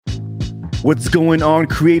What's going on,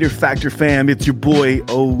 Creator Factor fam? It's your boy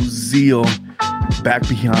Ozeal, back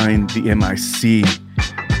behind the MIC,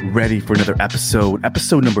 ready for another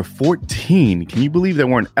episode number 14. Can you believe that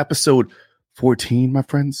we're on episode 14, my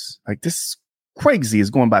friends? Like, this is crazy. It's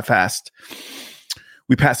going by fast.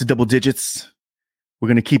 We passed the double digits. We're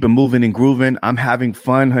going to keep it moving and grooving. I'm having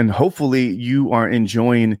fun, and hopefully you are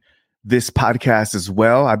enjoying this podcast as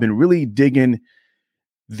well. I've been really digging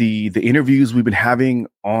the interviews we've been having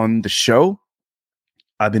on the show.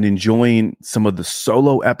 I've been enjoying some of the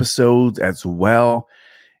solo episodes as well.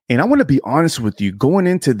 And I want to be honest with you, going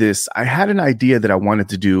into this, I had an idea that I wanted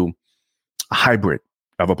to do a hybrid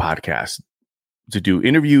of a podcast, to do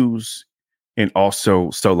interviews and also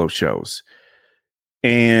solo shows.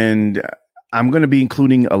 And I'm going to be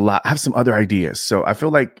including I have some other ideas. So I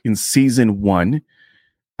feel like in season 1,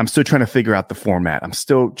 I'm still trying to figure out the format. I'm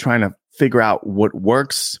still trying to figure out what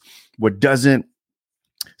works, what doesn't.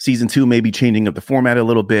 Season 2 may be changing up the format a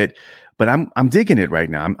little bit, but I'm digging it right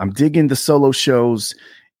now. I'm digging the solo shows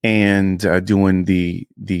and doing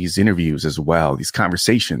these interviews as well, these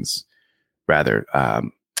conversations rather.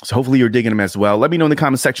 So hopefully you're digging them as well. Let me know in the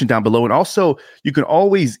comment section down below. And also, you can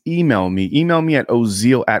always email me. Email me at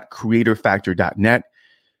ozeal@creatorfactor.net.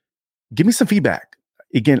 Give me some feedback.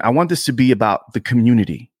 Again, I want this to be about the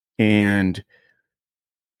community, and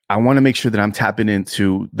I want to make sure that I'm tapping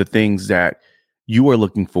into the things that you are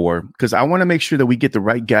looking for, because I want to make sure that we get the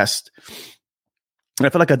right guest. And I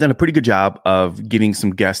feel like I've done a pretty good job of getting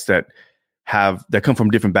some guests that come from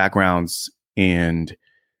different backgrounds and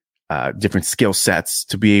different skill sets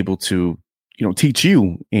to be able to, teach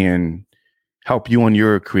you and help you on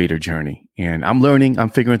your creator journey. And I'm learning, I'm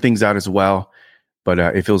figuring things out as well, but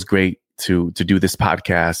it feels great to do this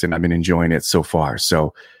podcast, and I've been enjoying it so far.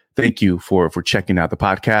 So thank you for checking out the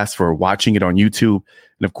podcast, for watching it on YouTube,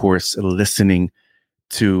 and of course, listening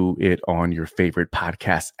to it on your favorite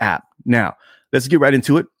podcast app. Now, let's get right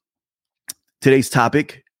into it. Today's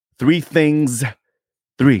topic, three things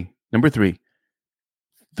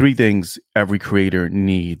every creator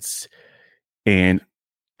needs. And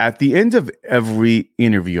at the end of every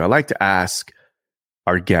interview, I like to ask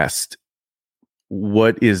our guest,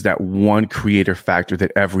 what is that one creator factor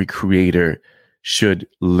that every creator should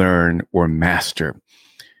learn or master?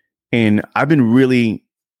 And I've been really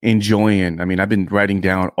enjoying, I've been writing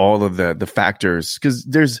down all of the factors, because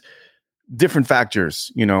there's different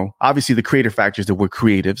factors, obviously the creator factors that we're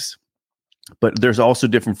creatives, but there's also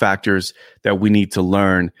different factors that we need to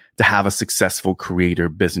learn to have a successful creator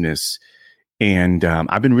business. And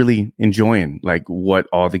I've been really enjoying like what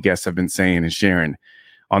all the guests have been saying and sharing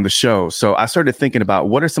on the show. So I started thinking about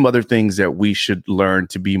what are some other things that we should learn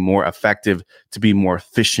to be more effective, to be more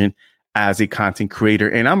efficient as a content creator.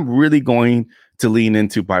 And I'm really going to lean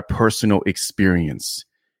into my personal experience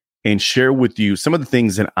and share with you some of the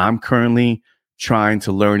things that I'm currently trying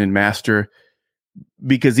to learn and master,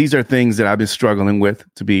 because these are things that I've been struggling with,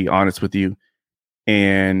 to be honest with you.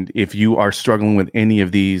 And if you are struggling with any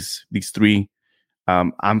of these three,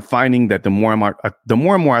 I'm finding that the more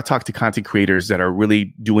and more I talk to content creators that are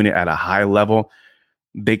really doing it at a high level,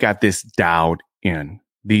 they got this dialed in.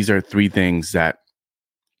 These are three things that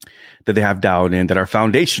they have dialed in that are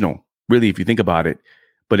foundational, really, if you think about it,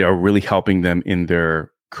 but are really helping them in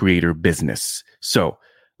their creator business. So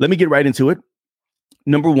let me get right into it.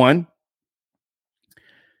 Number one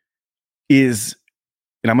is,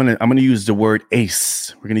 and I'm gonna use the word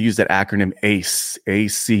ACE. We're gonna use that acronym ACE,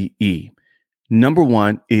 ACE. Number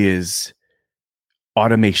one is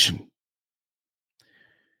automation.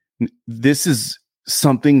 This is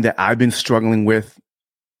something that I've been struggling with.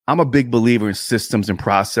 I'm a big believer in systems and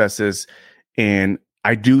processes, and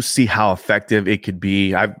I do see how effective it could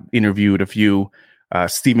be. I've interviewed a few.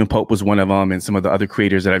 Stephen Pope was one of them, and some of the other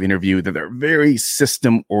creators that I've interviewed that are very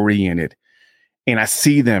system oriented. And I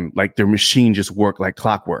see them like their machine just work like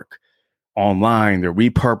clockwork online. They're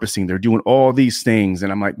repurposing, they're doing all these things.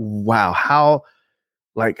 And I'm like, wow, how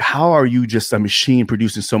are you just a machine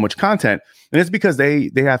producing so much content? And it's because they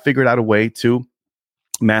have figured out a way to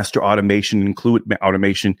master automation, include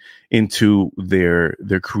automation into their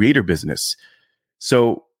creator business.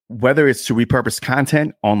 So whether it's to repurpose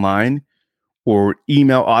content online or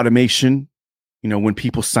email automation, when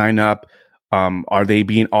people sign up, are they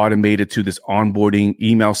being automated to this onboarding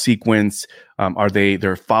email sequence? Are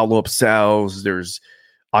their follow-up cells? There's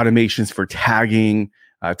automations for tagging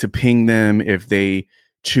to ping them if they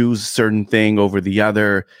choose a certain thing over the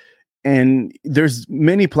other. And there's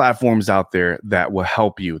many platforms out there that will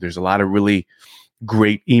help you. There's a lot of really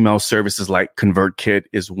great email services like ConvertKit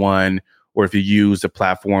is one, or if you use a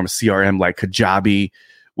platform CRM like Kajabi,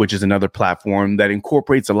 which is another platform that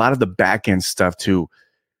incorporates a lot of the back end stuff to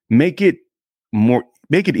make it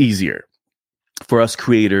easier for us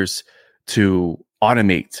creators to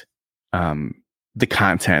automate the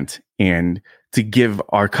content and to give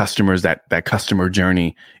our customers that customer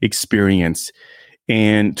journey experience,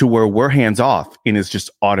 and to where we're hands off and it's just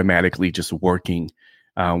automatically just working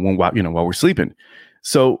while we're sleeping.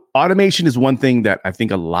 So automation is one thing that I think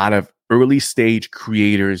a lot of early stage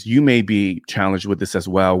creators, you may be challenged with this as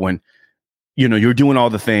well, when you're doing all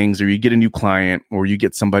the things, or you get a new client, or you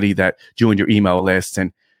get somebody that joined your email list,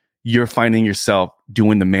 and you're finding yourself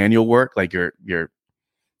doing the manual work, like you're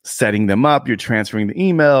setting them up, you're transferring the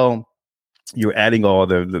email, you're adding all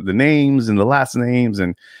the names and the last names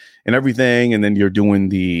and everything, and then you're doing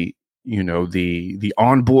the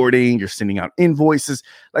onboarding, you're sending out invoices.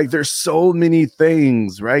 Like, there's so many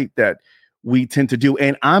things, right, that we tend to do.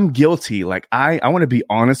 And I'm guilty. Like, I want to be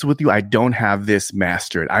honest with you. I don't have this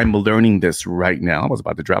mastered. I'm learning this right now. I was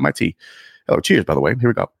about to drop my tea. Oh, cheers, by the way. Here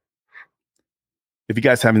we go. If you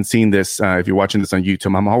guys haven't seen this, if you're watching this on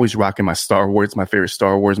YouTube, I'm always rocking my Star Wars, my favorite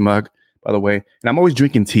Star Wars mug, by the way. And I'm always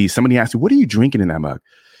drinking tea. Somebody asked me, what are you drinking in that mug?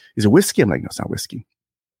 Is it whiskey? I'm like, no, it's not whiskey.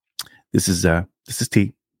 This is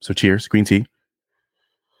tea. So cheers, green tea.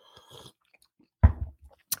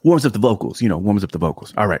 Warms up the vocals, warms up the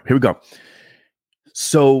vocals. All right, here we go.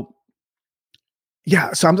 So,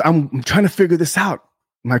 yeah, so I'm trying to figure this out,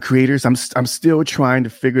 my creators. I'm still trying to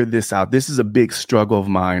figure this out. This is a big struggle of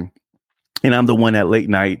mine. And I'm the one at late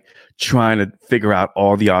night trying to figure out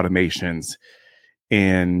all the automations.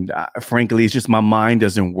 And frankly, it's just my mind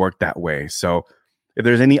doesn't work that way. So if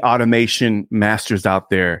there's any automation masters out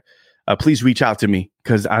there, please reach out to me,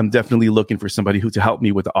 because I'm definitely looking for somebody to help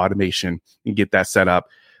me with the automation and get that set up.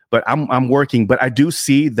 But I'm working. But I do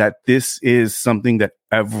see that this is something that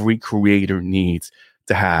every creator needs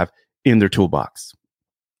to have in their toolbox.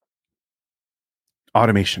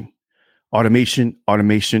 Automation, automation,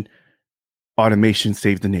 automation, automation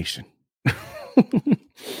saves the nation.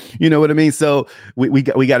 You know what I mean? So we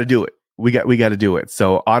got to do it. We got to do it.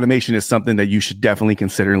 So automation is something that you should definitely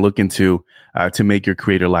consider and look into to make your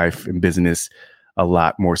creator life and business a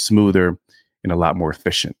lot more smoother and a lot more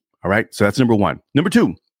efficient. All right. So that's number one. Number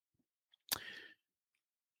two,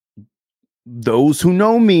 those who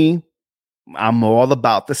know me, I'm all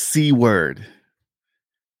about the C word.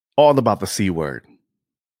 All about the C word.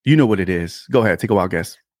 You know what it is. Go ahead. Take a wild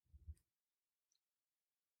guess.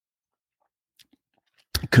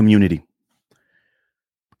 Community.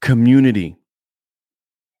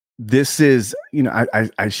 This is,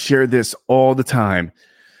 I share this all the time.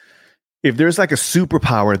 If there's like a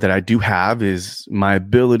superpower that I do have, is my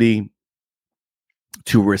ability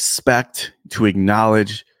to respect, to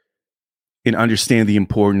acknowledge, and understand the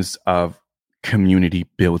importance of community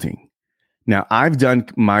building. Now, I've done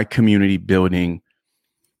my community building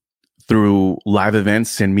through live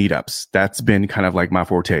events and meetups. That's been kind of like my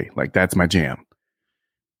forte. Like, that's my jam.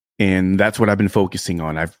 And that's what I've been focusing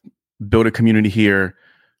on. I've built a community here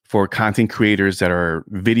for content creators that are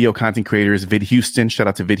video content creators. Vid Houston, shout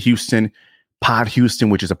out to Vid Houston. Pod Houston,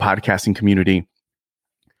 which is a podcasting community.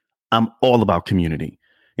 I'm all about community.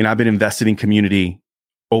 And I've been invested in community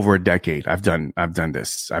over a decade. I've done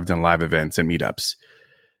this. I've done live events and meetups.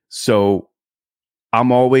 So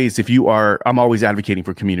I'm always advocating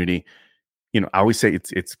for community. I always say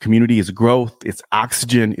it's community is growth, it's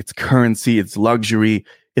oxygen, it's currency, it's luxury,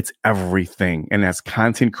 it's everything. And as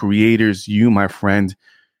content creators, you, my friend,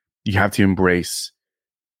 you have to embrace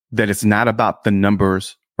that it's not about the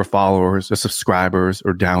numbers or followers or subscribers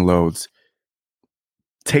or downloads.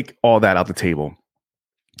 Take all that out the table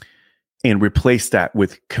and replace that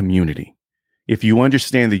with community. If you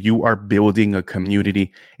understand that you are building a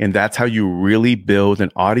community and that's how you really build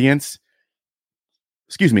an audience,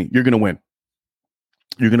 you're going to win.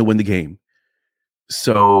 You're going to win the game.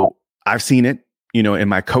 So I've seen it, in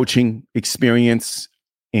my coaching experience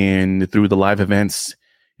and through the live events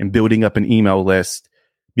and building up an email list,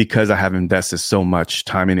 because I have invested so much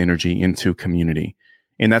time and energy into community.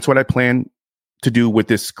 And that's what I plan to do with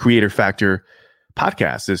this Creator Factor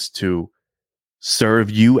podcast, is to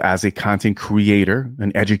serve you as a content creator,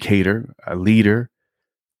 an educator, a leader,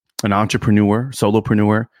 an entrepreneur,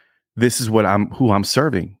 solopreneur. This is who I'm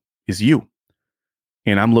serving, is you.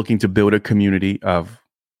 And I'm looking to build a community of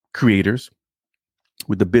creators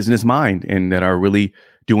with the business mind and that are really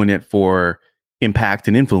doing it for impact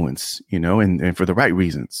and influence, and for the right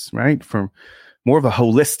reasons, right? For more of a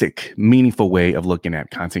holistic, meaningful way of looking at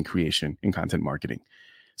content creation and content marketing.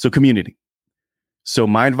 So community. So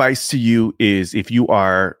my advice to you is, if you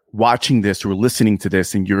are watching this or listening to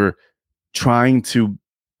this and you're trying to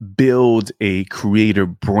build a creator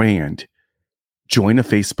brand, join a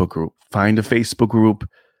Facebook group, find a Facebook group,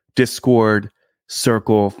 Discord,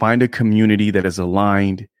 Circle, find a community that is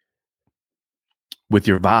aligned with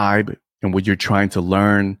your vibe and what you're trying to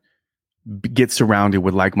learn. Get surrounded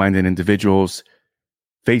with like-minded individuals.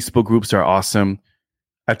 Facebook groups are awesome.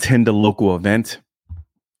 Attend a local event.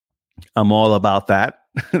 I'm all about that.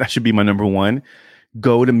 That should be my number one.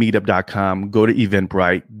 Go to meetup.com, go to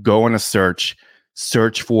Eventbrite, go on a search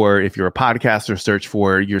for, if you're a podcaster, search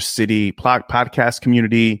for your city podcast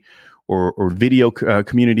community or video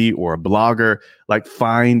community or a blogger. Like,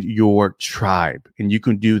 find your tribe. And you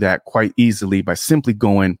can do that quite easily by simply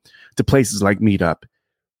going to places like Meetup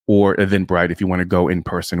or Eventbrite if you want to go in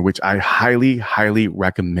person, which I highly, highly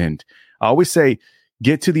recommend. I always say,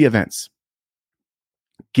 get to the events.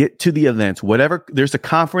 Get to the events. Whatever, there's a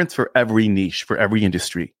conference for every niche, for every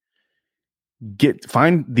industry.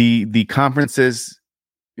 Find the conferences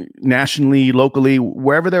nationally, locally,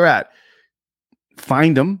 wherever they're at.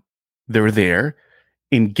 Find them. They're there,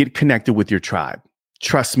 and get connected with your tribe.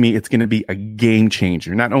 Trust me, it's going to be a game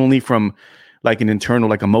changer. Not only from like an internal,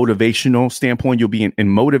 like a motivational standpoint, you'll be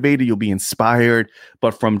motivated, you'll be inspired,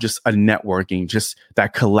 but from just a networking, just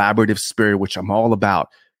that collaborative spirit, which I'm all about.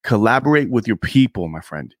 Collaborate with your people, my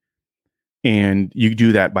friend. And you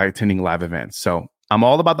do that by attending live events. So I'm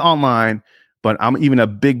all about the online, but I'm even a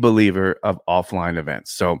big believer of offline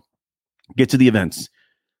events. So get to the events.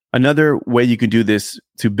 Another way you can do this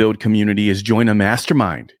to build community is join a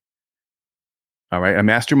mastermind. All right. A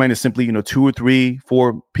mastermind is simply, 2 or 3,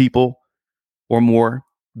 4 people or more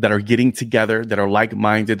that are getting together, that are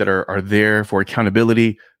like-minded, that are there for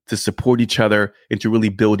accountability, to support each other and to really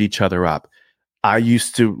build each other up. I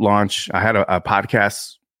had a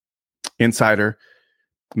podcast insider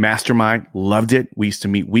mastermind, loved it. We used to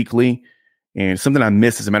meet weekly, and something I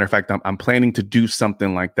miss, as a matter of fact, I'm planning to do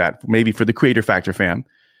something like that, maybe for the Creator Factor fam,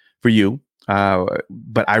 for you.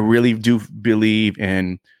 But I really do believe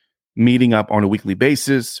in meeting up on a weekly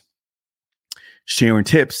basis, sharing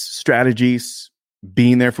tips, strategies,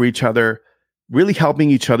 being there for each other, really helping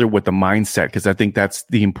each other with the mindset, because I think that's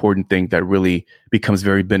the important thing that really becomes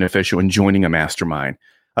very beneficial in joining a mastermind,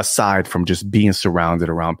 aside from just being surrounded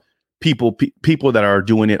around people that are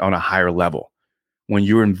doing it on a higher level. When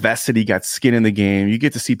you're invested, you got skin in the game, you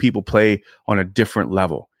get to see people play on a different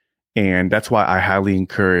level. And that's why I highly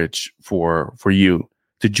encourage for you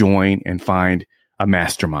to join and find a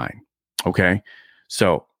mastermind. Okay.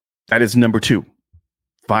 So that is number 2.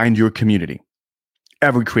 Find your community.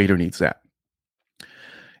 Every creator needs that.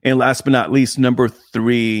 And last but not least, number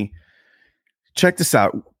 3, check this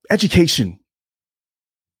out. Education,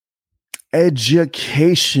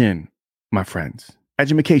 my friends.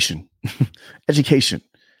 Education. Education.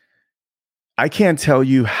 I can't tell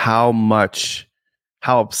you how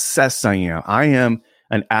obsessed I am. I am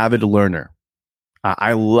an avid learner.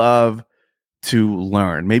 I love to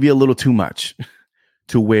learn, maybe a little too much,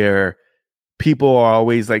 to where people are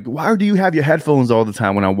always like, why do you have your headphones all the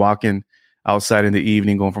time when I'm walking outside in the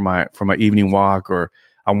evening, going for my evening walk, or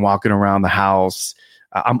I'm walking around the house?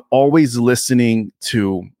 I'm always listening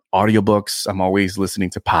to audiobooks. I'm always listening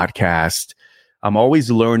to podcasts. I'm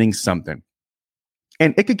always learning something.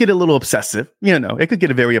 And it could get a little obsessive, it could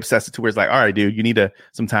get very obsessive to where it's like, all right, dude, you need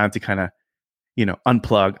some time to kind of,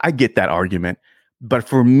 unplug. I get that argument. But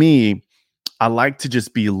for me, I like to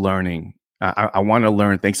just be learning. I want to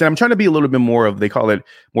learn things. And I'm trying to be a little bit more they call it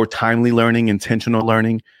more timely learning, intentional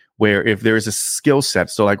learning, where if there's a skill set.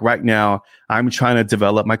 So like right now, I'm trying to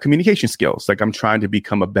develop my communication skills. Like I'm trying to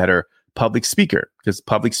become a better public speaker, because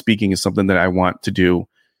public speaking is something that I want to do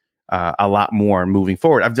a lot more moving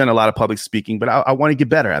forward. I've done a lot of public speaking, but I want to get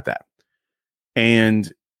better at that.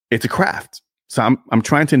 And it's a craft. So I'm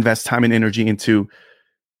trying to invest time and energy into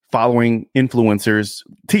following influencers,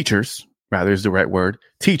 teachers, rather is the right word,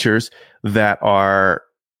 teachers that are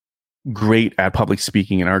great at public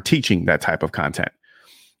speaking and are teaching that type of content.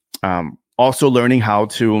 Also learning how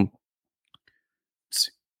to,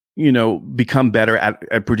 become better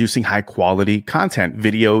at producing high quality content.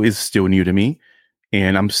 Video is still new to me,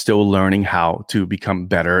 and I'm still learning how to become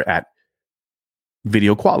better at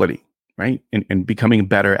video quality, right? And becoming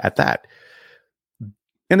better at that.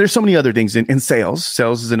 And there's so many other things in sales.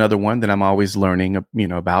 Sales is another one that I'm always learning,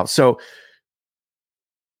 about. So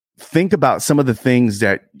think about some of the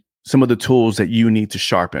tools that you need to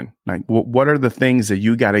sharpen. Like what are the things that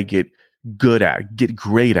you got to get good at, get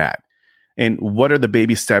great at? And what are the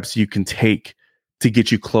baby steps you can take to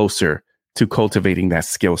get you closer to cultivating that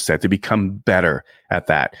skill set, to become better at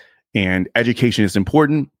that? And education is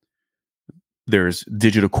important. There's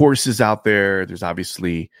digital courses out there. There's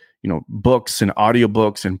obviously, books and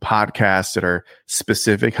audiobooks and podcasts that are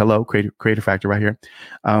specific. Hello, Creator Factor right here,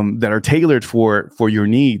 that are tailored for your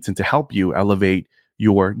needs and to help you elevate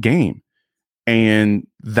your game. And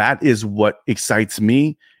that is what excites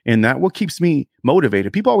me, and that what keeps me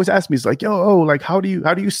motivated. People always ask me, it's like, like how do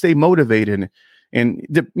you stay motivated? And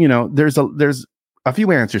there's a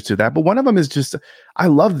few answers to that, but one of them is just I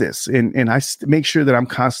love this, and I make sure that I'm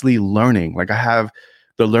constantly learning. Like I have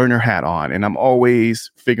the learner hat on, and I'm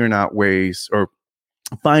always figuring out ways, or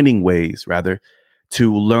finding ways rather,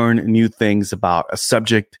 to learn new things about a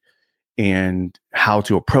subject and how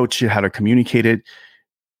to approach it, how to communicate it.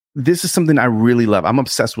 This is something I really love. I'm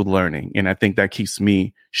obsessed with learning, and I think that keeps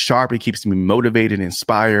me sharp. It keeps me motivated,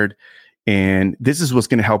 inspired, and this is what's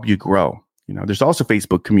going to help you grow. There's also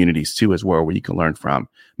Facebook communities too, as well, where you can learn from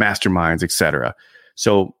masterminds, etc.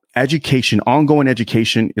 So education, ongoing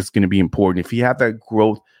education is going to be important. If you have that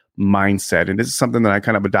growth mindset, and this is something that I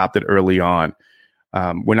kind of adopted early on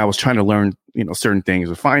when I was trying to learn, certain things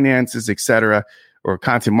with finances, etc., or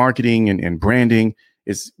content marketing and branding,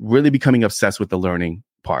 is really becoming obsessed with the learning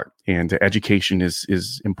part. And education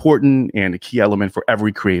is important and a key element for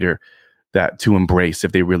every creator that to embrace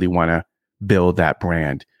if they really want to build that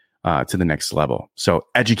brand to the next level. So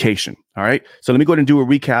education. All right. So let me go ahead and do a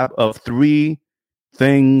recap of 3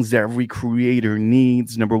 things that every creator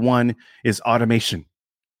needs. Number 1 is automation.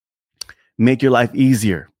 Make your life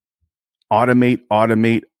easier. Automate.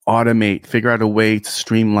 Figure out a way to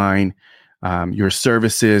streamline your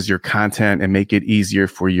services, your content, and make it easier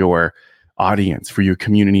for your audience, for your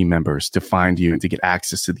community members to find you and to get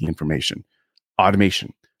access to the information.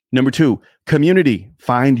 Automation. Number 2, community.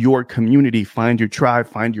 Find your community, find your tribe,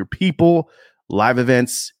 find your people. Live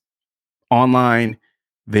events, online,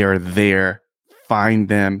 they're there. Find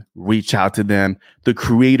them, reach out to them. The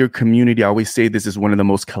creator community, I always say this is one of the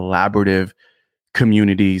most collaborative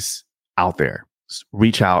communities out there.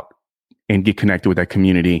 Reach out and get connected with that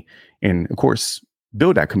community, and of course,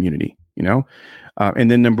 build that community,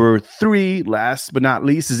 And then number 3, last but not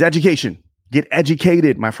least, is education. Get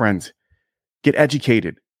educated, my friends. Get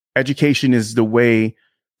educated. Education is the way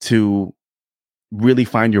to really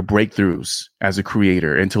find your breakthroughs as a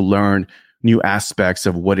creator and to learn new aspects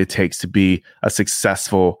of what it takes to be a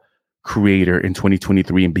successful creator in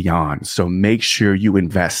 2023 and beyond. So make sure you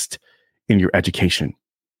invest in your education.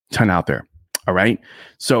 Ton out there. All right.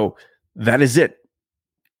 So that is it.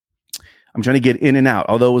 I'm trying to get in and out,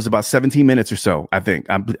 although it was about 17 minutes or so. I think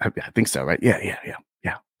so, right? Yeah.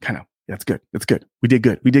 Kind of. That's good. We did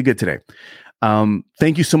good today.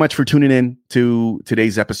 Thank you so much for tuning in to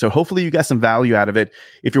today's episode. Hopefully you got some value out of it.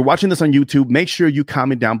 If you're watching this on YouTube, make sure you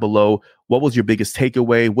comment down below. What was your biggest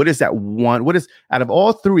takeaway? What is that one? What is, out of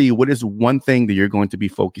all 3, what is one thing that you're going to be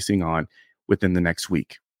focusing on within the next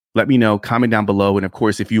week? Let me know, comment down below. And of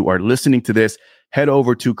course, if you are listening to this, head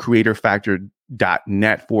over to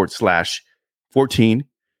creatorfactor.net/14.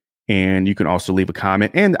 And you can also leave a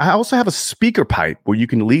comment. And I also have a speaker pipe where you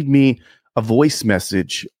can leave me a voice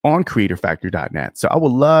message on creatorfactor.net. So I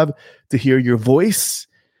would love to hear your voice.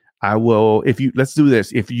 Let's do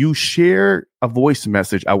this. If you share a voice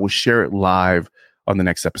message, I will share it live on the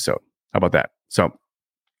next episode. How about that? So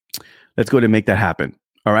let's go ahead and make that happen.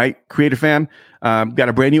 All right, Creator Fam, got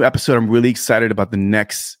a brand new episode. I'm really excited about the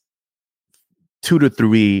next 2 to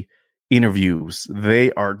 3 interviews.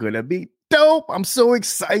 They are going to be dope. I'm so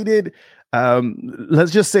excited.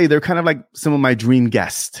 Let's just say they're kind of like some of my dream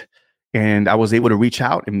guests. And I was able to reach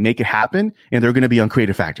out and make it happen. And they're going to be on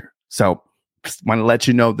Creator Factor. So just want to let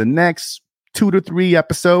you know the next 2 to 3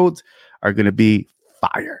 episodes are going to be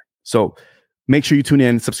fire. So make sure you tune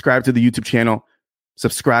in, subscribe to the YouTube channel,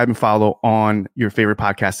 subscribe and follow on your favorite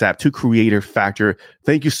podcast app to Creator Factor.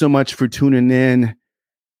 Thank you so much for tuning in.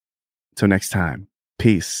 Till next time,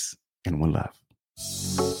 peace and one love.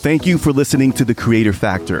 Thank you for listening to The Creator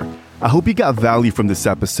Factor. I hope you got value from this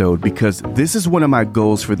episode, because this is one of my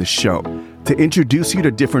goals for the show, to introduce you to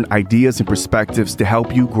different ideas and perspectives to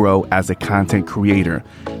help you grow as a content creator.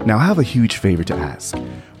 Now, I have a huge favor to ask.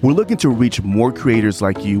 We're looking to reach more creators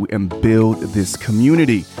like you and build this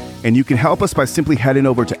community. And you can help us by simply heading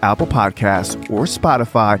over to Apple Podcasts or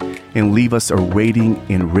Spotify and leave us a rating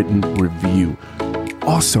and written review.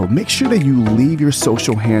 Also, make sure that you leave your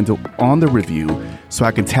social handle on the review so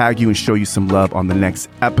I can tag you and show you some love on the next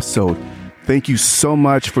episode. Thank you so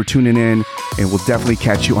much for tuning in, and we'll definitely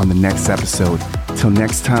catch you on the next episode. Till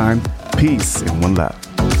next time, peace and one love.